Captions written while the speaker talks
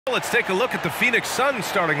Let's take a look at the Phoenix Suns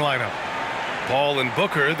starting lineup. Ball and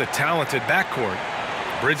Booker, the talented backcourt.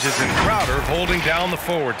 Bridges and Crowder holding down the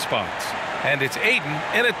forward spots. And it's Ayton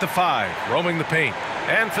in at the 5, roaming the paint.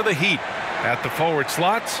 And for the Heat, at the forward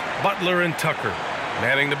slots, Butler and Tucker.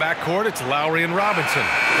 Manning the backcourt, it's Lowry and Robinson.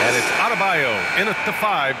 And it's Adebayo in at the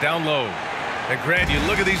 5 down low. And Grant, you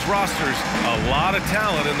look at these rosters, a lot of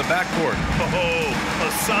talent in the backcourt. Oh,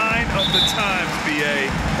 a sign of the times, BA.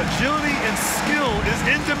 Agility and skill is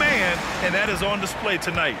in demand, and that is on display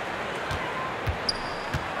tonight.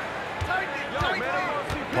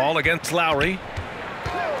 Paul against Lowry.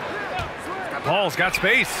 Paul's got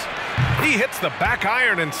space. He hits the back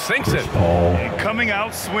iron and sinks it. And coming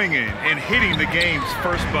out swinging and hitting the game's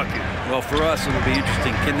first bucket. Well, for us, it'll be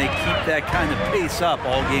interesting. Can they keep that kind of pace up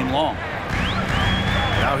all game long?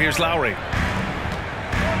 Now here's Lowry.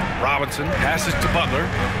 Robinson passes to Butler.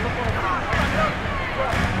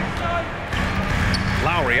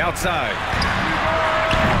 Lowry outside.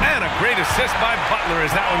 And a great assist by Butler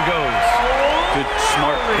as that one goes. Good,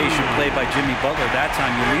 smart, patient play by Jimmy Butler. That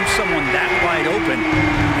time you leave someone that wide open,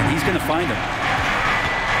 and he's going to find him.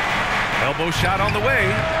 Elbow shot on the way.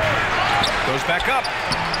 Goes back up.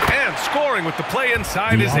 And scoring with the play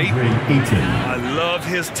inside is Ayton. I love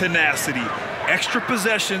his tenacity. Extra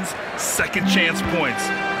possessions, second chance points.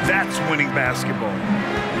 That's winning basketball.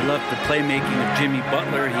 We love the playmaking of Jimmy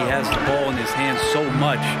Butler. He has the ball in his hands so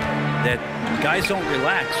much that guys don't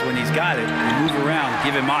relax when he's got it. They move around,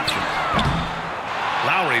 give him options.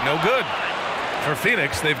 Lowry, no good. For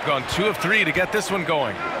Phoenix, they've gone 2 of 3 to get this one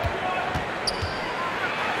going.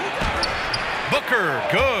 Booker,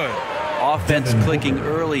 good. Offense clicking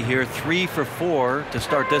early here, 3 for 4 to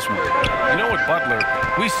start this one. You know what, Butler,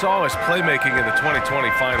 we saw his playmaking in the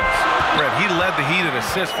 2020 finals. Brett, he led the Heat in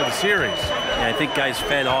assists for the series. Yeah, I think guys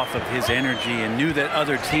fed off of his energy and knew that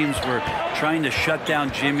other teams were trying to shut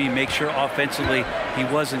down Jimmy, make sure offensively he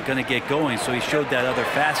wasn't going to get going, so he showed that other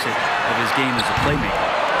facet of his game as a playmaker.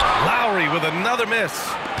 Lowry with another miss.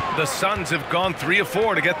 The Suns have gone 3 of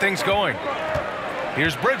 4 to get things going.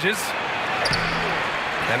 Here's Bridges.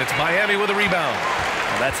 And it's Miami with a rebound.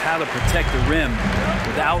 Well, that's how to protect the rim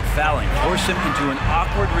without fouling. Force him into an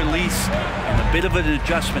awkward release and a bit of an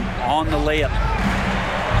adjustment on the layup.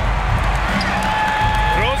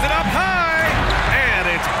 Throws it up high. And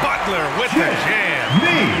it's Butler with the jam.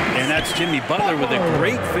 And that's Jimmy Butler with a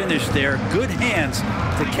great finish there. Good hands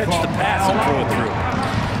to catch the pass and throw it through.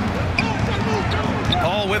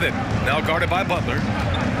 Paul with it. Now guarded by Butler.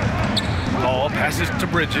 Paul passes to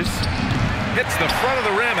Bridges. Hits the front of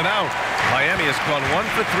the rim and out. Miami has gone 1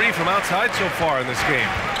 for 3 from outside so far in this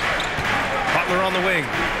game. Butler on the wing.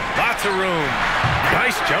 Lots of room.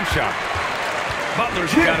 Nice jump shot.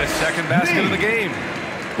 Butler's got his second basket of the game.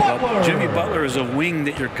 Well, Jimmy Butler is a wing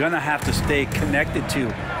that you're going to have to stay connected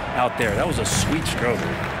to out there. That was a sweet stroke.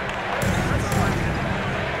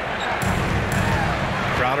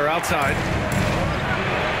 Crowder outside.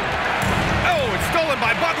 Oh, it's stolen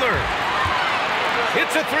by Butler.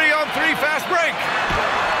 It's a 3-on-3 fast break.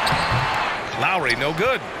 Lowry, no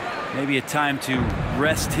good. Maybe a time to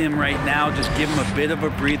rest him right now. Just give him a bit of a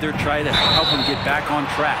breather. Try to help him get back on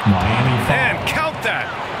track. And count that.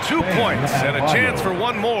 2 points and a chance for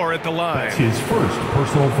one more at the line. That's his first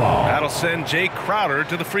personal foul. That'll send Jay Crowder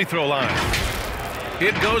to the free throw line.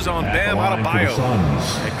 It goes on Bam Adebayo.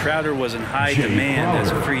 And Crowder was in high demand as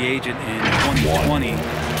a free agent in 2020. A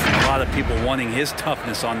lot of people wanting his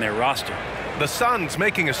toughness on their roster. The Suns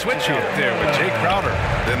making a switch up there with Jay Crowder.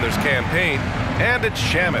 Then there's Campaign, and it's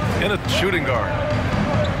Shamet in a shooting guard.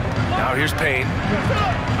 Now here's Payne.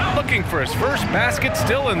 Looking for his first basket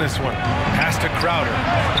still in this one. Pass to Crowder.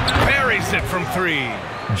 Buries it from 3.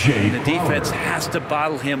 And the defense has to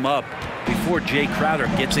bottle him up before Jay Crowder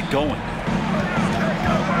gets it going.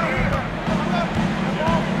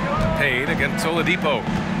 Payne against Oladipo.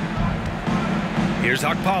 Here's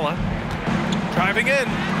Okpala. Driving in.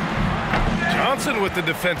 Johnson with the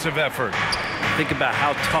defensive effort. Think about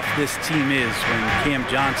how tough this team is when Cam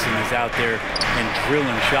Johnson is out there and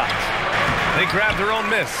drilling shots. They grab their own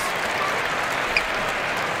miss.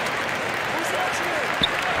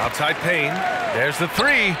 Outside Payne. There's the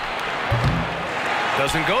 3.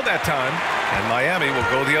 Doesn't go that time. And Miami will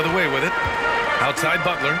go the other way with it. Outside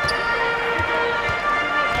Butler.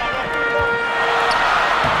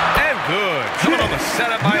 And good. Coming on the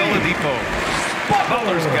setup by Oladipo.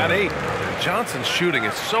 Butler's got 8. Johnson's shooting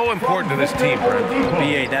is so important to this team, Brent.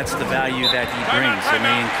 BA, that's the value that he brings. It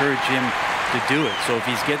may encourage him to do it. So if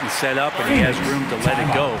he's getting set up and he has room to let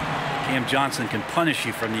it go, Cam Johnson can punish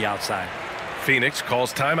you from the outside. Phoenix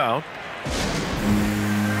calls timeout.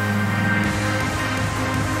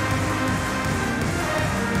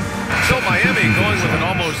 So Miami going with an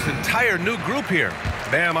almost entire new group here.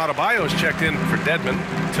 Bam Adebayo's checked in for Dedmon.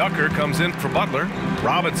 Tucker comes in for Butler.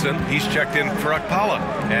 Robinson, he's checked in for Akpala.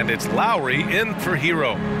 And it's Lowry in for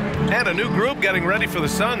Hero. And a new group getting ready for the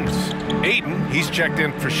Suns. Ayton, he's checked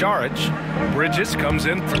in for Saric. Bridges comes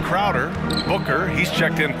in for Crowder. Booker, he's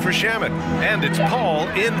checked in for Shamet. And it's Paul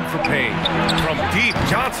in for Payne. From deep,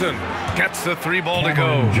 Johnson gets the three ball to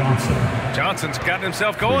go. Johnson's gotten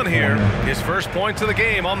himself going here. His first points of the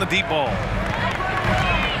game on the deep ball.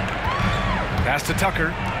 Pass to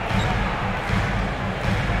Tucker.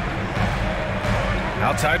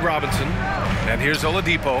 Outside Robinson. And here's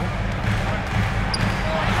Oladipo.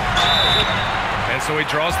 And so he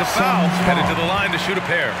draws the foul, headed to the line to shoot a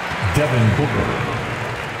pair. Devin Booker.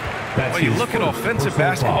 Well, you look at offensive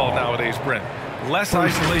basketball nowadays, Brent. Less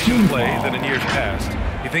isolation play than in years past.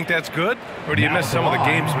 You think that's good, or do you miss some of the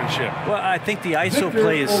gamesmanship? Well, I think the ISO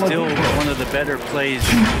play is still one of the better plays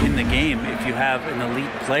in the game if you have an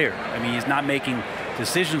elite player. I mean, he's not making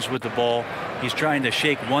decisions with the ball. He's trying to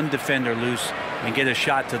shake one defender loose and get a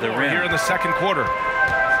shot to the rim. Here in the second quarter.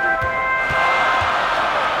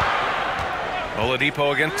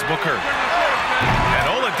 Oladipo against Booker. And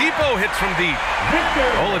Oladipo hits from deep.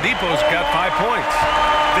 Oladipo's got 5 points.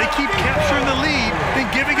 They keep capturing the lead, then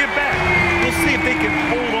giving it back. We'll see if they can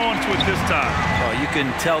hold on to it this time. Well, you can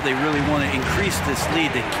tell they really want to increase this lead.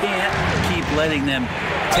 They can't keep letting them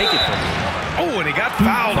take it from them. Oh, and he got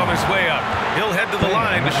fouled on his way up. He'll head to the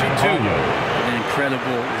line to shoot 2. An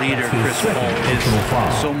incredible leader, Chris Paul, is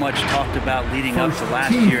so much talked about leading up to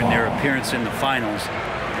last year and their appearance in the finals.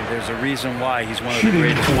 There's a reason why he's one of the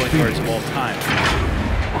greatest point guards of all time.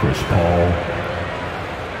 Chris Paul,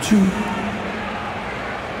 2.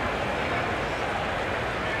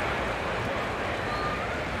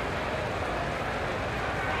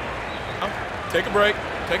 Take a break.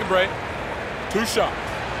 Take a break. 2 shots.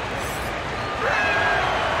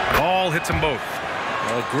 Ball hits them both.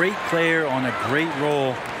 Well, a great player on a great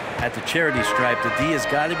role at the charity stripe. The D has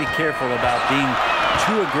got to be careful about being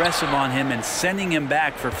too aggressive on him and sending him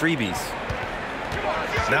back for freebies.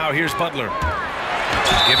 Now here's Butler.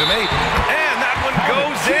 Give him 8. And that one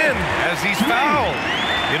goes in as he's fouled.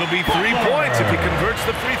 It'll be 3 points if he converts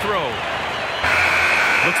the free throw.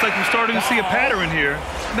 Looks like we're starting to see a pattern here.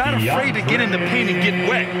 Not afraid to get in the paint and get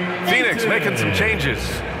wet. Phoenix making some changes.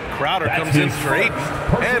 Crowder comes in for 8.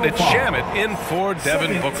 And it's Shamet in for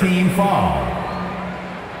Devin Booker. Team foul.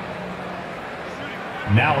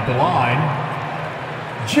 Now at the line,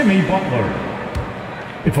 Jimmy Butler.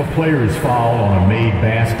 If a player is fouled on a made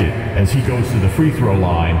basket as he goes to the free throw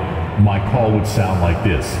line, my call would sound like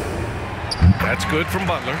this. That's good from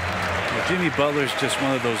Butler. Well, Jimmy Butler's just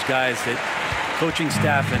one of those guys that coaching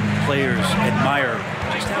staff and players admire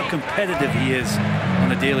just how competitive he is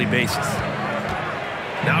on a daily basis.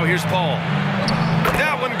 Now here's Paul.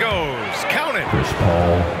 That one goes. Count it. Chris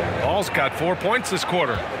Paul. Paul's got 4 points this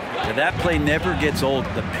quarter. Now, that play never gets old.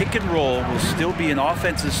 The pick and roll will still be an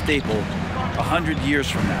offensive staple 100 years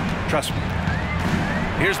from now. Trust me.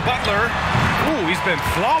 Here's Butler. Ooh, he's been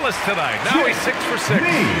flawless tonight. Now he's 6 for 6.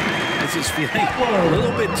 This is feeling a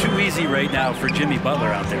little bit too easy right now for Jimmy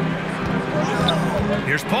Butler out there.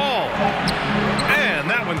 Here's Paul. And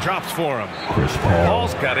that one drops for him. Chris Paul.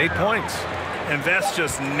 Paul's got 8 points. And that's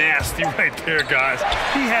just nasty right there, guys.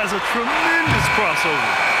 He has a tremendous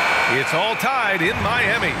crossover. It's all tied in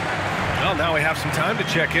Miami. Well, now we have some time to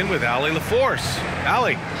check in with Allie LaForce.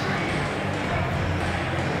 Allie.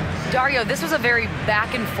 Dario, this was a very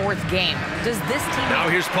back-and-forth game. Does this team... Now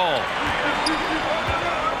here's Paul.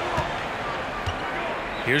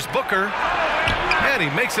 Here's Booker. And he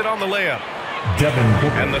makes it on the layup. Devin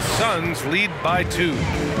Booker. And the Suns lead by 2.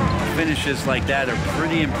 Finishes like that are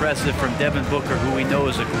pretty impressive from Devin Booker, who we know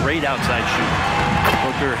is a great outside shooter.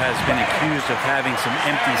 Booker has been accused of having some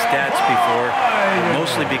empty stats before,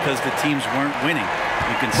 mostly because the teams weren't winning.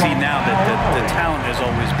 You can see now that the talent has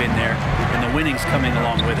always been there, and the winning's coming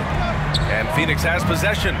along with it. And Phoenix has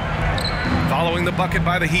possession, following the bucket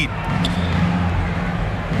by the Heat.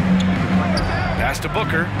 Pass to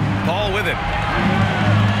Booker. Paul with it.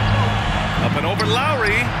 Up and over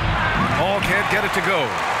Lowry. Paul can't get it to go.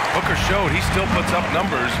 Booker showed he still puts up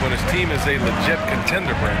numbers when his team is a legit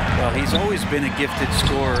contender, Brent. Well, he's always been a gifted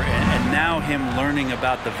scorer, and now him learning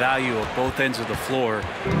about the value of both ends of the floor,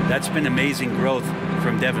 that's been amazing growth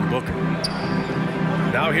from Devin Booker.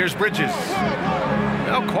 Now here's Bridges.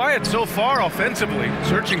 Now quiet so far offensively,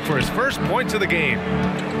 searching for his first points of the game.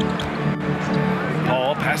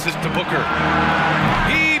 Paul passes to Booker.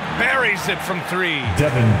 He buries it from 3.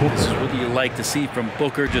 Devin Booker. This is what you like to see from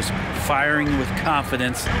Booker, just firing with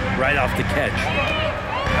confidence right off the catch.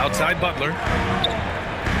 Outside Butler.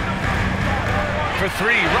 for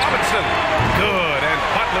three. Robinson. Good. And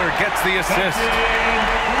Butler gets the assist.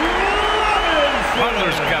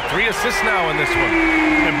 Butler's got 3 assists now in this one.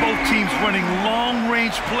 And both teams running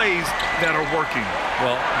long-range plays that are working.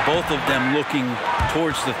 Well, both of them looking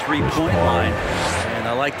towards the three-point line. And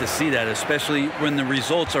I like to see that, especially when the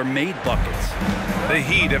results are made buckets. The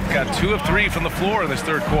Heat have got 2 of 3 from the floor in this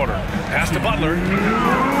third quarter. Pass to Butler.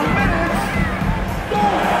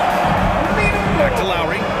 Back to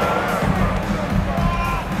Lowry.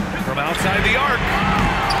 From outside the arc.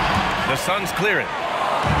 The Suns clear it.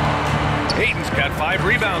 Ayton's got 5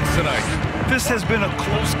 rebounds tonight. This has been a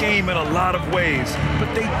close game in a lot of ways, but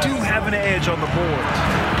they do have an edge on the boards.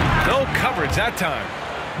 No coverage that time.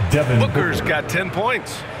 Booker's got 10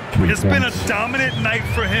 points. It's been a dominant night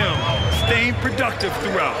for him, staying productive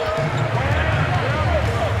throughout.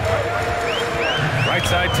 Right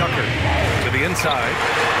side Tucker to the inside.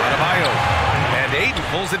 Adebayo. And Ayton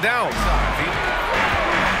pulls it down.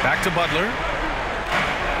 Back to Butler.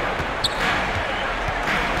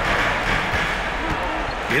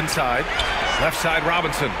 Inside. Left side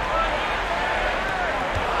Robinson.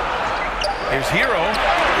 Here's Hero.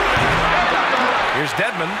 Here's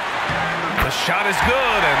Dedmon. The shot is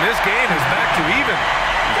good, and this game is back to even.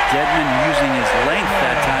 Dedmon using his length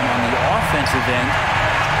that time on the offensive end.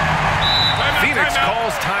 Phoenix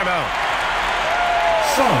calls timeout.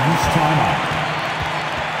 Suns timeout.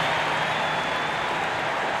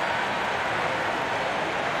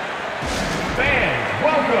 Fans,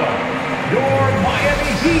 welcome your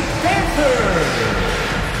Miami Heat dancers.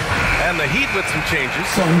 And the Heat with some changes.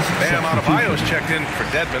 Bam Adebayo's checked in for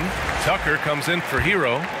Dedmon. Tucker comes in for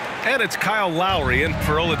Hero. And it's Kyle Lowry in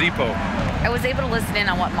for Oladipo. I was able to listen in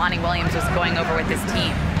on what Monty Williams was going over with his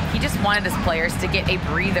team. He just wanted his players to get a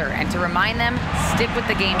breather and to remind them, stick with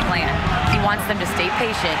the game plan. He wants them to stay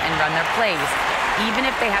patient and run their plays, even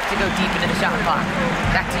if they have to go deep into the shot clock.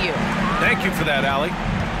 Back to you. Thank you for that, Allie.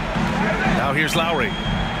 Now here's Lowry.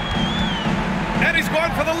 And he's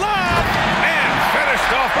going for the lob. And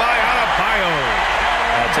finished off by Adebayo.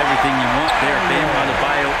 That's everything you want there. Bam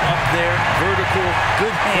Adebayo up there, vertical,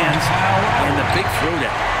 good hands, and the big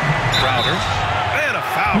throwdown. Crowder. And a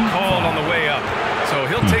foul called on the way up. So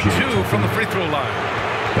he'll take 2 from the free throw line.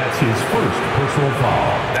 That's his first personal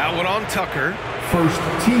foul. That one on Tucker. First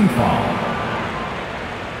team foul.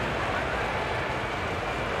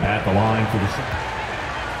 At the line for the...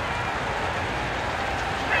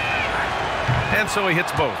 And so he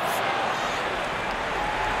hits both.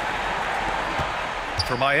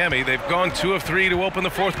 For Miami, they've gone 2 of 3 to open the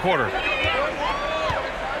fourth quarter.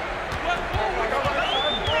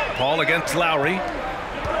 Ball against Lowry.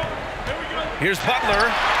 Here's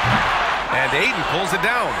Butler. And Ayton pulls it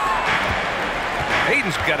down.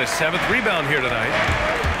 Ayton's got his 7th rebound here tonight.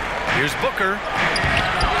 Here's Booker.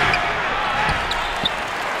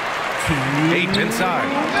 Ayton inside.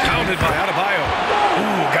 Pounded by Adebayo.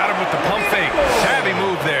 Ooh, got him with the pump fake. Savvy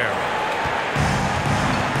move there.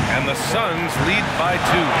 And the Suns lead by 2.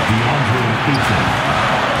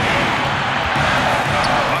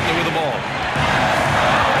 Butler with the ball.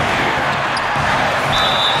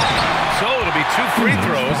 So it'll be 2 free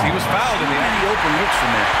throws. He was fouled in the end. Many open looks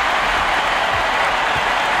from there.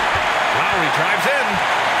 Lowry drives in.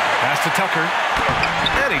 Pass to Tucker.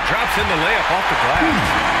 And he drops in the layup off the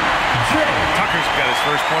glass. Tucker's got his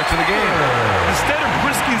first points of the game. Instead of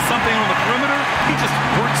risking something on the perimeter, he just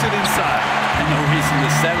works it inside. And no reason to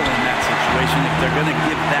settle in that situation. If they're going to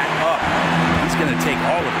give that up, he's going to take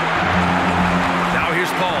all of it. Now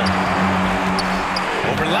here's Paul.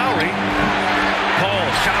 Over Lowry. Paul,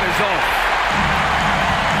 shot is off.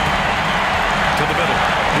 To the middle.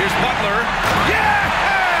 Here's Butler. Yes!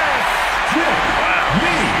 Wow.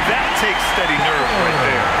 That takes steady nerve right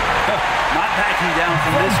there. Not backing down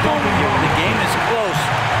from this moment here. When the game is close,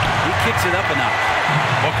 he kicks it up a notch.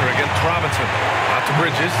 Booker against Robinson. Out to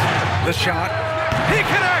Bridges. The shot. He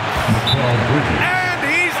connects. And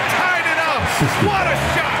he's tied it up. What a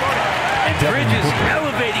shot. And Bridges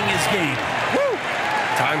elevating his game. Woo.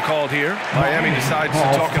 Time called here. Miami decides to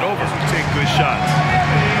talk it over. Take good shots.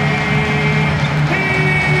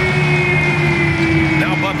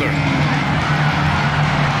 Now Butler.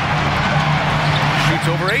 Shoots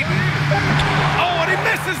over Ayton. Oh, and he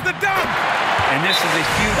misses the dunk. And this is a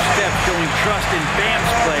huge step showing trust in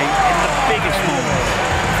Bam's play in the biggest moment.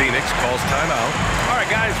 Phoenix calls timeout. All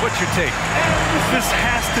right, guys, what's your take? This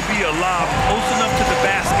has to be a lob close enough to the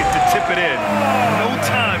basket to tip it in. No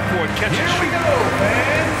time for a catch and shoot.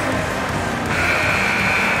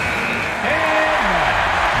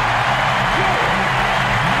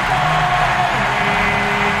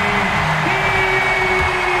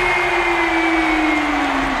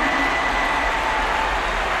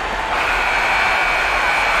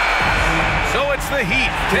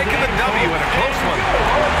 taking the W in a close one.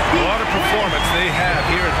 What a performance they have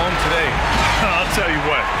here at home today. I'll tell you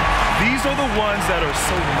what, these are the ones that are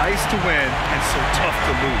so nice to win and so tough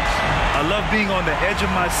to lose. I love being on the edge of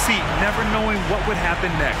my seat, never knowing what would happen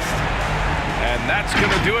next. And that's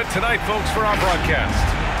going to do it tonight, folks, for our broadcast.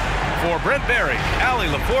 For Brent Barry, Allie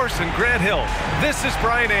LaForce, and Grant Hill, this is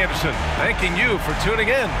Brian Anderson, thanking you for tuning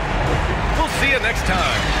in. We'll see you next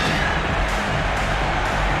time.